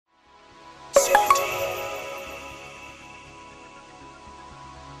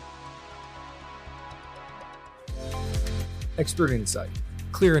expert insight,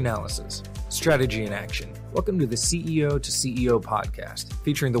 clear analysis, strategy in action. Welcome to the CEO to CEO podcast,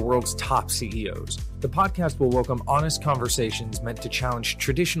 featuring the world's top CEOs. The podcast will welcome honest conversations meant to challenge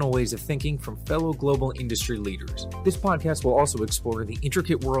traditional ways of thinking from fellow global industry leaders. This podcast will also explore the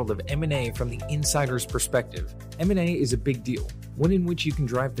intricate world of M&A from the insider's perspective. M&A is a big deal, one in which you can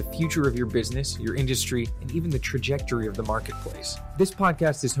drive the future of your business, your industry, and even the trajectory of the marketplace. This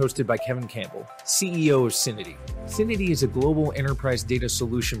podcast is hosted by Kevin Campbell, CEO of Synity. Synity is a global enterprise data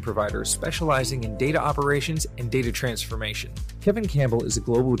solution provider specializing in data operations and data transformation. Kevin Campbell is a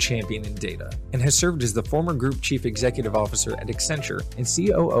global champion in data and has served as the former Group Chief Executive Officer at Accenture and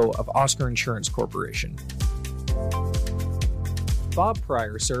COO of Oscar Insurance Corporation. Bob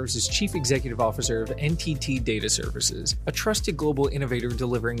Pryor serves as Chief Executive Officer of NTT Data Services, a trusted global innovator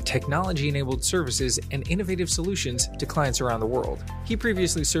delivering technology-enabled services and innovative solutions to clients around the world. He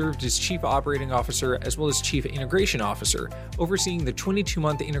previously served as Chief Operating Officer as well as Chief Integration Officer, overseeing the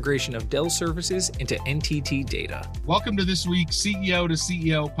 22-month integration of Dell services into NTT Data. Welcome to this week's CEO to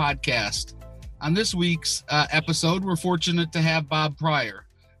CEO podcast. On this week's episode, we're fortunate to have Bob Pryor.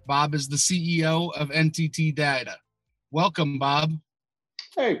 Bob is the CEO of NTT Data. Welcome, Bob.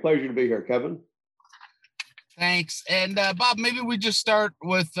 Hey, pleasure to be here, Kevin. Thanks. And Bob, maybe we just start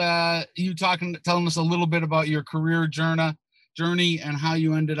with you telling us a little bit about your career journey and how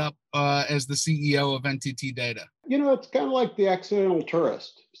you ended up as the CEO of NTT Data. You know, it's kind of like the accidental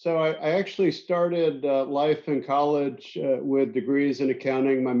tourist. So I actually started life in college with degrees in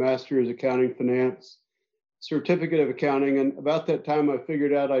accounting, my master's accounting finance, certificate of accounting. And about that time, I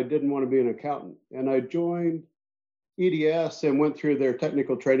figured out I didn't want to be an accountant. And I joined EDS and went through their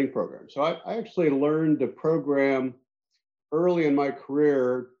technical trading program. So I actually learned to program early in my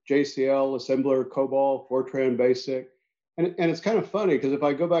career, JCL, Assembler, COBOL, Fortran Basic. And it's kind of funny because if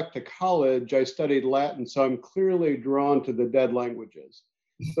I go back to college, I studied Latin, so I'm clearly drawn to the dead languages.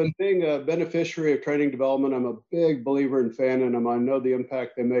 But being a beneficiary of training development, I'm a big believer and fan in them. I know the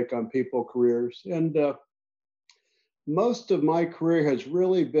impact they make on people, careers. And most of my career has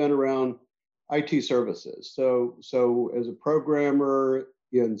really been around IT services. So as a programmer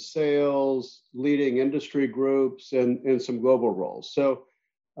in sales, leading industry groups and some global roles. So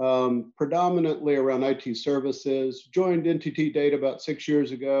predominantly around IT services, joined NTT Data about 6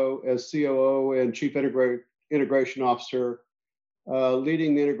 years ago as COO and Chief Integration Officer,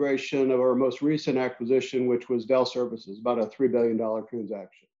 leading the integration of our most recent acquisition, which was Dell Services, about a $3 billion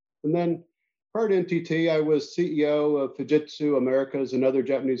transaction. And then prior to NTT, I was CEO of Fujitsu Americas, another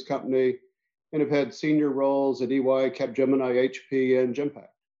Japanese company, and have had senior roles at EY, Capgemini, HP, and Genpact.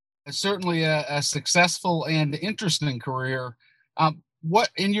 It's certainly a successful and interesting career.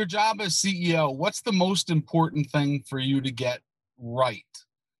 What in your job as CEO, what's the most important thing for you to get right?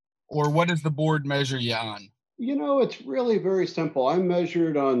 Or what does the board measure you on? You know, it's really very simple. I'm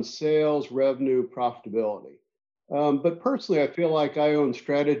measured on sales, revenue, profitability. But personally, I feel like I own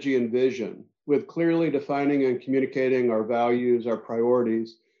strategy and vision with clearly defining and communicating our values, our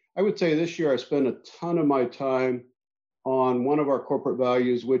priorities. I would say this year I spent a ton of my time on one of our corporate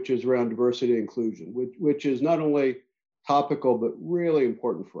values, which is around diversity and inclusion, which is not only topical, but really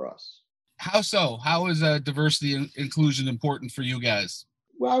important for us. How so? How is diversity and inclusion important for you guys?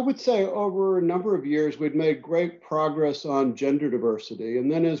 Well, I would say over a number of years, we'd made great progress on gender diversity.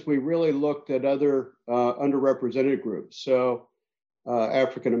 And then as we really looked at other underrepresented groups, so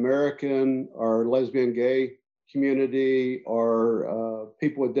African-American, our lesbian, gay community, or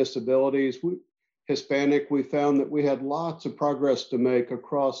people with disabilities, Hispanic, we found that we had lots of progress to make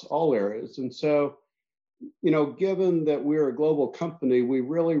across all areas. And so, you know, given that we're a global company, we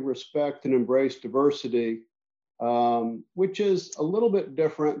really respect and embrace diversity, which is a little bit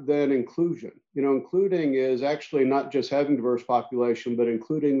different than inclusion. You know, including is actually not just having diverse population, but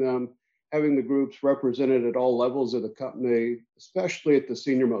including them, having the groups represented at all levels of the company, especially at the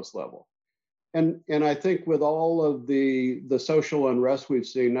senior-most level. And I think with all of the social unrest we've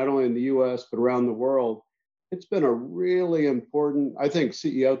seen, not only in the US, but around the world, it's been a really important, I think,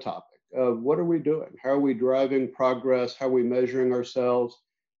 CEO topic of what are we doing? How are we driving progress? How are we measuring ourselves?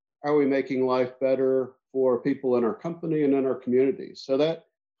 How are we making life better for people in our company and in our communities? So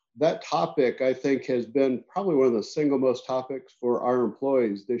that topic, I think, has been probably one of the single most topics for our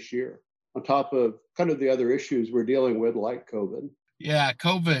employees this year, on top of kind of the other issues we're dealing with, like COVID. Yeah,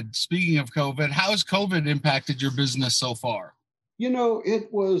 COVID. Speaking of COVID, how has COVID impacted your business so far? You know,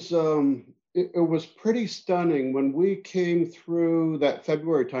 it was pretty stunning when we came through that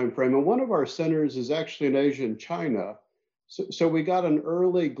February timeframe. And one of our centers is actually in Asia and China. So we got an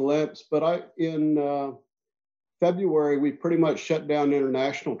early glimpse, but in February, we pretty much shut down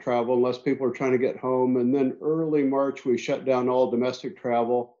international travel unless people are trying to get home. And then early March, we shut down all domestic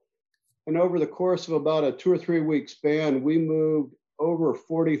travel. And over the course of about a 2 or 3 week span, we moved over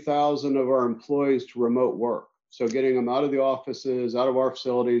 40,000 of our employees to remote work. So getting them out of the offices, out of our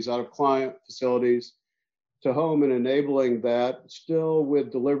facilities, out of client facilities to home, and enabling that still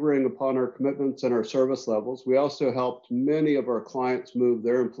with delivering upon our commitments and our service levels. We also helped many of our clients move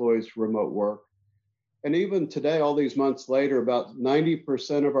their employees to remote work. And even today, all these months later, about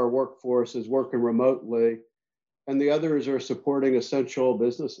 90% of our workforce is working remotely, and the others are supporting essential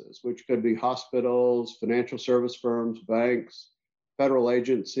businesses, which could be hospitals, financial service firms, banks, federal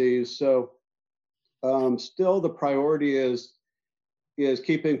agencies. So still the priority is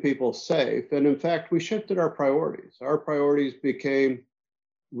keeping people safe. And in fact, we shifted our priorities. Our priorities became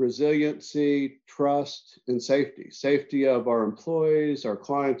resiliency, trust, and safety. Safety of our employees, our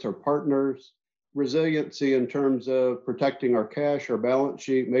clients, our partners. Resiliency in terms of protecting our cash, our balance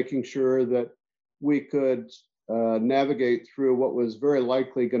sheet, making sure that we could navigate through what was very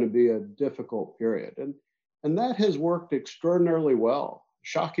likely going to be a difficult period. And that has worked extraordinarily well,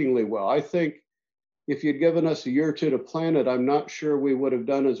 shockingly well. I think if you'd given us a year or two to plan it, I'm not sure we would have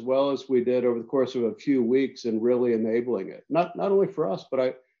done as well as we did over the course of a few weeks in really enabling it. Not only for us,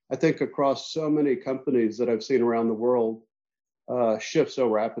 but I think across so many companies that I've seen around the world shift so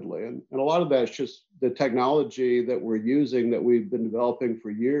rapidly. And a lot of that is just the technology that we're using that we've been developing for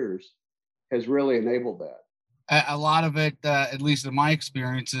years has really enabled that. A lot of it, at least in my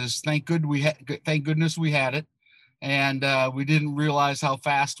experience, is thank goodness we had it, and we didn't realize how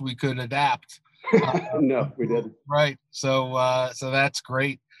fast we could adapt. No, we didn't. Right. So that's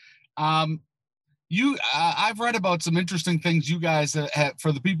great. I've read about some interesting things you guys have,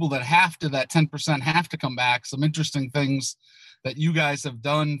 for the people that that 10% have to come back, some interesting things that you guys have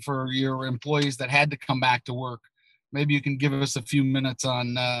done for your employees that had to come back to work. Maybe you can give us a few minutes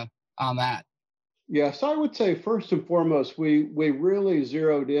on that. Yes, I would say first and foremost, we really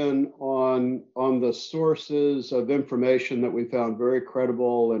zeroed in on the sources of information that we found very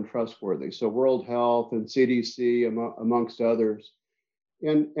credible and trustworthy. So World Health and CDC, amongst others.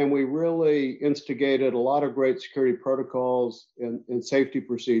 And we really instigated a lot of great security protocols and safety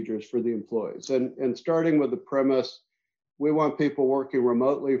procedures for the employees. And starting with the premise, we want people working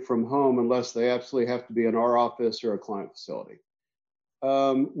remotely from home unless they absolutely have to be in our office or a client facility.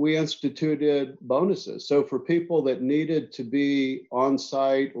 We instituted bonuses. So for people that needed to be on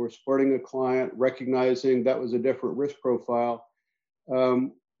site or supporting a client, recognizing that was a different risk profile,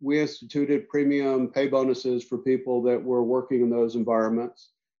 we instituted premium pay bonuses for people that were working in those environments.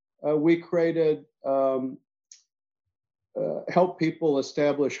 We created, help people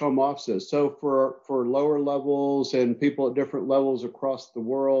establish home offices. So for lower levels and people at different levels across the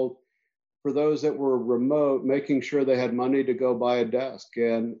world, for those that were remote, making sure they had money to go buy a desk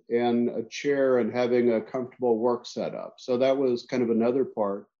and a chair and having a comfortable work setup. So that was kind of another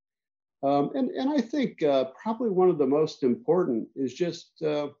part. And I think probably one of the most important is just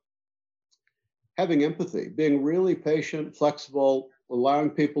having empathy, being really patient, flexible, allowing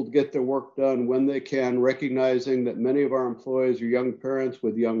people to get their work done when they can, recognizing that many of our employees are young parents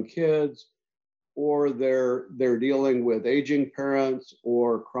with young kids, or they're dealing with aging parents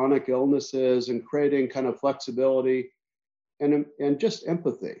or chronic illnesses, and creating kind of flexibility and just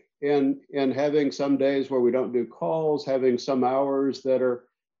empathy. And having some days where we don't do calls, having some hours that are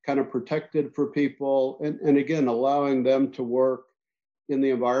kind of protected for people, and again, allowing them to work in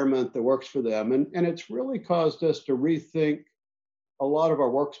the environment that works for them. And it's really caused us to rethink a lot of our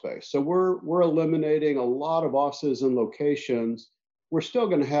workspace. So we're eliminating a lot of offices and locations. We're still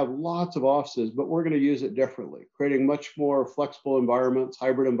going to have lots of offices, but we're going to use it differently, creating much more flexible environments,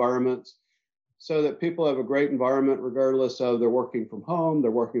 hybrid environments, so that people have a great environment regardless of they're working from home,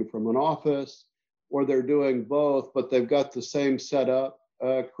 they're working from an office, or they're doing both, but they've got the same setup,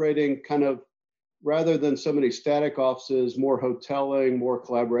 creating kind of, rather than so many static offices, more hoteling, more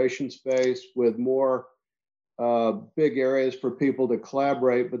collaboration space with more big areas for people to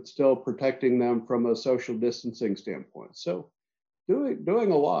collaborate, but still protecting them from a social distancing standpoint. So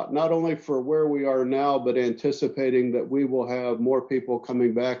doing a lot, not only for where we are now, but anticipating that we will have more people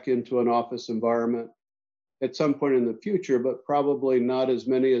coming back into an office environment at some point in the future, but probably not as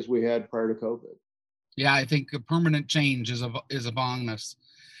many as we had prior to COVID. Yeah, I think a permanent change is upon us.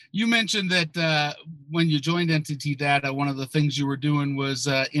 You mentioned that when you joined NTT Data, one of the things you were doing was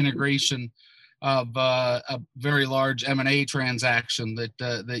integration of a very large M&A transaction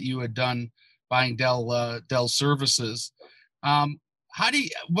that you had done, buying Dell services.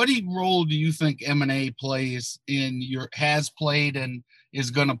 What role do you think M&A has played and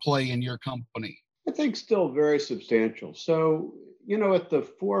is going to play in your company? I think still very substantial. So, at the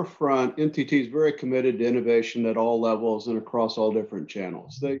forefront, NTT is very committed to innovation at all levels and across all different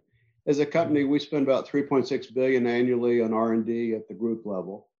channels. As a company, we spend about 3.6 billion annually on R&D at the group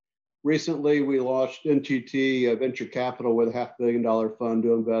level. Recently, we launched NTT Venture Capital with a $500 million fund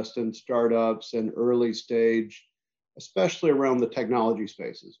to invest in startups and early stage, especially around the technology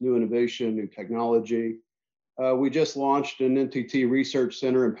spaces, new innovation, new technology. We just launched an NTT Research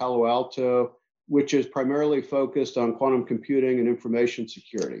Center in Palo Alto, which is primarily focused on quantum computing and information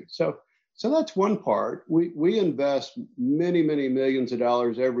security. So that's one part. We invest many, many millions of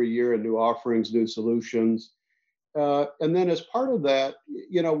dollars every year in new offerings, new solutions. And then as part of that,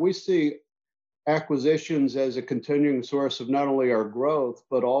 we see acquisitions as a continuing source of not only our growth,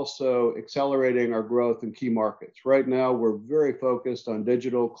 but also accelerating our growth in key markets. Right now, we're very focused on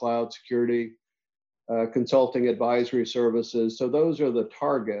digital, cloud, security, consulting, advisory services. So those are the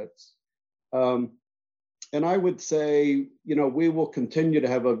targets. And I would say, we will continue to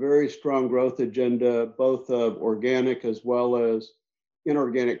have a very strong growth agenda, both of organic as well as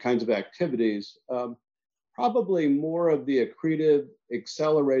inorganic kinds of activities. Probably more of the accretive,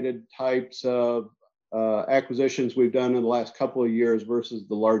 accelerated types of acquisitions we've done in the last couple of years versus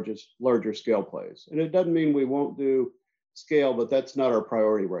the larger scale plays. And it doesn't mean we won't do scale, but that's not our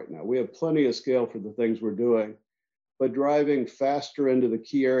priority right now. We have plenty of scale for the things we're doing, but driving faster into the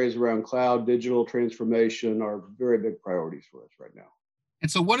key areas around cloud, digital transformation are very big priorities for us right now. And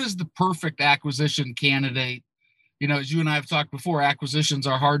so what is the perfect acquisition candidate? As you and I have talked before, acquisitions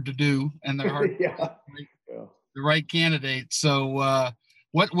are hard to do, and they're hard to find the right candidate. So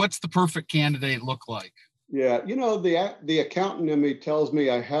what's the perfect candidate look like? Yeah, the accountant in me tells me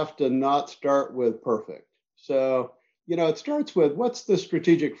I have to not start with perfect. So, it starts with what's the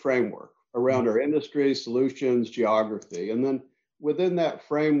strategic framework around our industry, solutions, geography. And then within that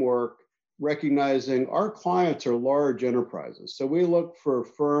framework, recognizing our clients are large enterprises. So we look for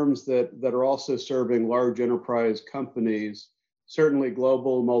firms that are also serving large enterprise companies, certainly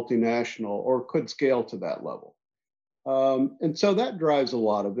global, multinational, or could scale to that level. And so that drives a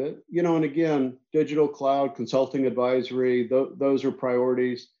lot of it. And again, digital, cloud, consulting, advisory, those are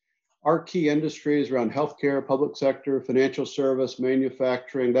priorities. Our key industries around healthcare, public sector, financial service,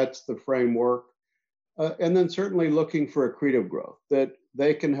 manufacturing, that's the framework. And then certainly looking for accretive growth, that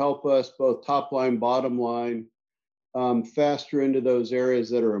they can help us both top line, bottom line, faster into those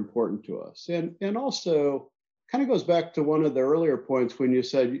areas that are important to us. And also kind of goes back to one of the earlier points when you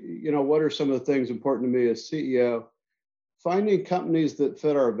said, what are some of the things important to me as CEO? Finding companies that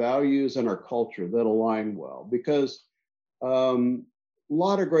fit our values and our culture that align well, because a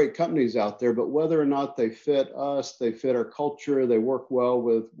lot of great companies out there, but whether or not they fit us, they fit our culture, they work well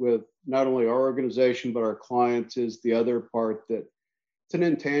with not only our organization, but our clients is the other part that it's an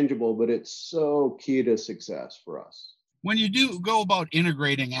intangible, but it's so key to success for us. When you do go about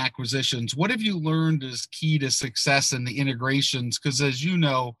integrating acquisitions, what have you learned is key to success in the integrations? Because as you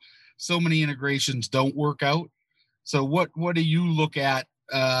know, so many integrations don't work out. So what do you look at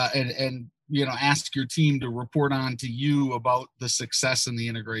and ask your team to report on to you about the success in the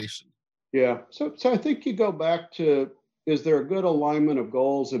integration? Yeah. So I think you go back to, is there a good alignment of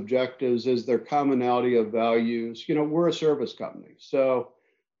goals, objectives? Is there commonality of values? We're a service company. So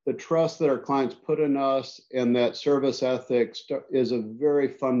the trust that our clients put in us and that service ethics is a very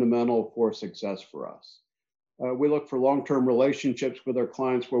fundamental for success for us. We look for long-term relationships with our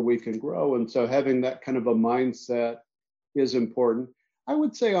clients where we can grow. And so having that kind of a mindset is important. I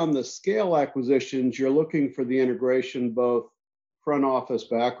would say on the scale acquisitions, you're looking for the integration, both front office,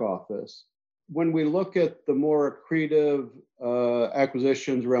 back office. When we look at the more accretive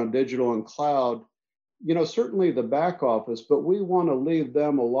acquisitions around digital and cloud, certainly the back office, but we want to leave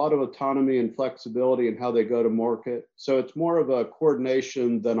them a lot of autonomy and flexibility in how they go to market. So it's more of a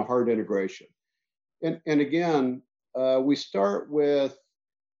coordination than a hard integration. And again, we start with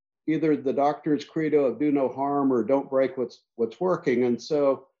either the doctor's credo of do no harm or don't break what's working. And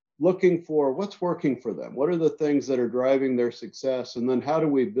so looking for what's working for them. What are the things that are driving their success? And then how do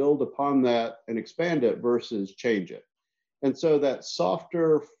we build upon that and expand it versus change it? And so that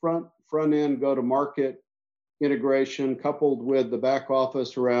softer front end go-to-market integration coupled with the back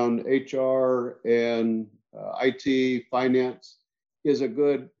office around HR and IT, finance is a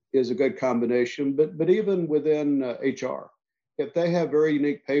good combination. But even within HR, if they have very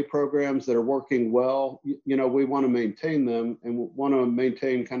unique pay programs that are working well, we want to maintain them and want to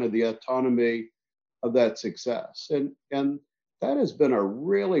maintain kind of the autonomy of that success. And that has been a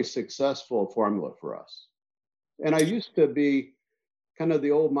really successful formula for us. And I used to be kind of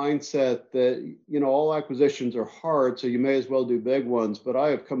the old mindset that, all acquisitions are hard, so you may as well do big ones. But I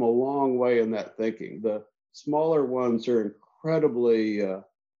have come a long way in that thinking. The smaller ones are incredibly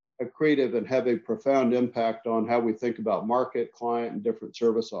accretive and have a profound impact on how we think about market, client, and different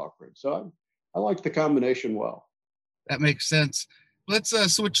service offerings. So I like the combination well. That makes sense. Let's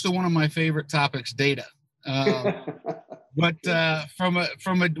switch to one of my favorite topics, data. What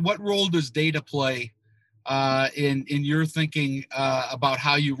role does data play in your thinking about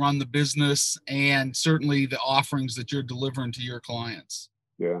how you run the business and certainly the offerings that you're delivering to your clients?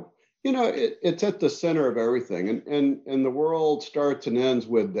 Yeah, it's at the center of everything, and the world starts and ends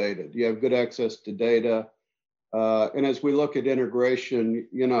with data. You have good access to data, and as we look at integration,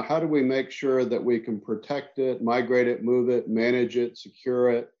 how do we make sure that we can protect it, migrate it, move it, manage it,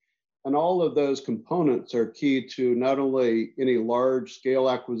 secure it? And all of those components are key to not only any large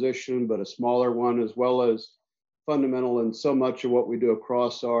scale acquisition, but a smaller one, as well as fundamental in so much of what we do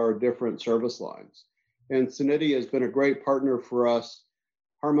across our different service lines. And Syniti has been a great partner for us,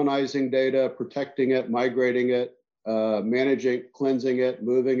 harmonizing data, protecting it, migrating it, managing, cleansing it,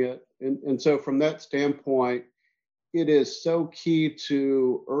 moving it. And so from that standpoint, it is so key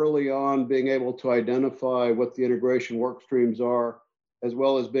to early on being able to identify what the integration work streams are, as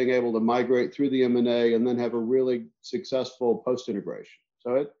well as being able to migrate through the M&A and then have a really successful post-integration.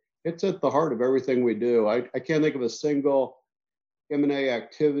 So it's at the heart of everything we do. I can't think of a single M&A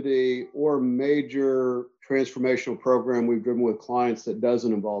activity or major transformational program we've driven with clients that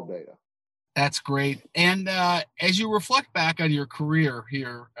doesn't involve data. That's great. And as you reflect back on your career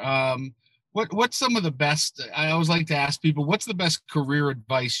here, what's some of the best, I always like to ask people, what's the best career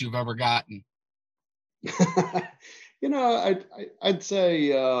advice you've ever gotten? I'd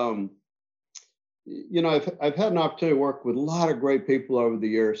say, I've had an opportunity to work with a lot of great people over the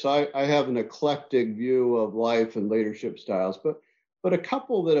years. So I have an eclectic view of life and leadership styles, but a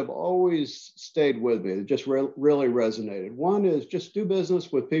couple that have always stayed with me that just really resonated. One is just do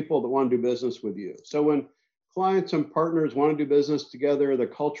business with people that want to do business with you. So when clients and partners want to do business together, they're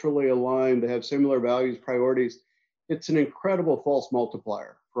culturally aligned, they have similar values, priorities, it's an incredible force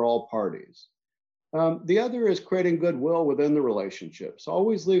multiplier for all parties. The other is creating goodwill within the relationships.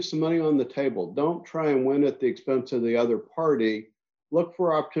 Always leave some money on the table. Don't try and win at the expense of the other party. Look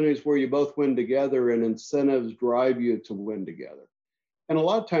for opportunities where you both win together and incentives drive you to win together. And a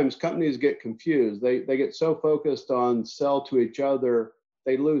lot of times companies get confused. They get so focused on sell to each other,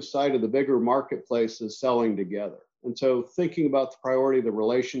 they lose sight of the bigger marketplaces selling together. And so thinking about the priority of the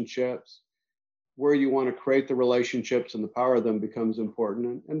relationships, where you want to create the relationships and the power of them becomes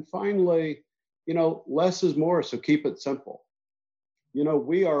important. And finally, less is more, so keep it simple.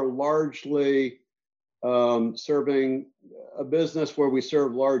 We are largely serving a business where we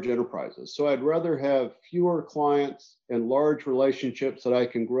serve large enterprises. So I'd rather have fewer clients and large relationships that I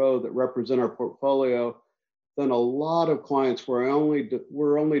can grow that represent our portfolio than a lot of clients where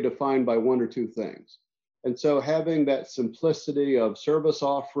we're only defined by one or two things. And so having that simplicity of service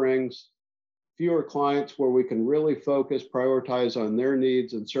offerings, fewer clients where we can really focus, prioritize on their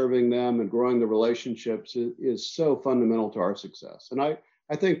needs and serving them and growing the relationships is so fundamental to our success. And I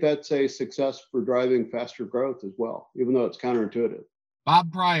think that's a success for driving faster growth as well, even though it's counterintuitive.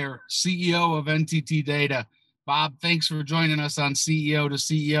 Bob Pryor, CEO of NTT Data. Bob, thanks for joining us on CEO to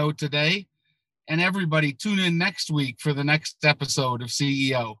CEO today. And everybody, tune in next week for the next episode of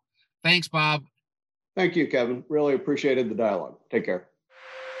CEO. Thanks, Bob. Thank you, Kevin. Really appreciated the dialogue. Take care.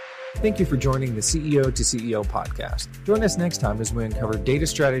 Thank you for joining the CEO to CEO podcast. Join us next time as we uncover data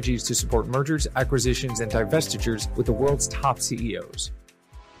strategies to support mergers, acquisitions, and divestitures with the world's top CEOs.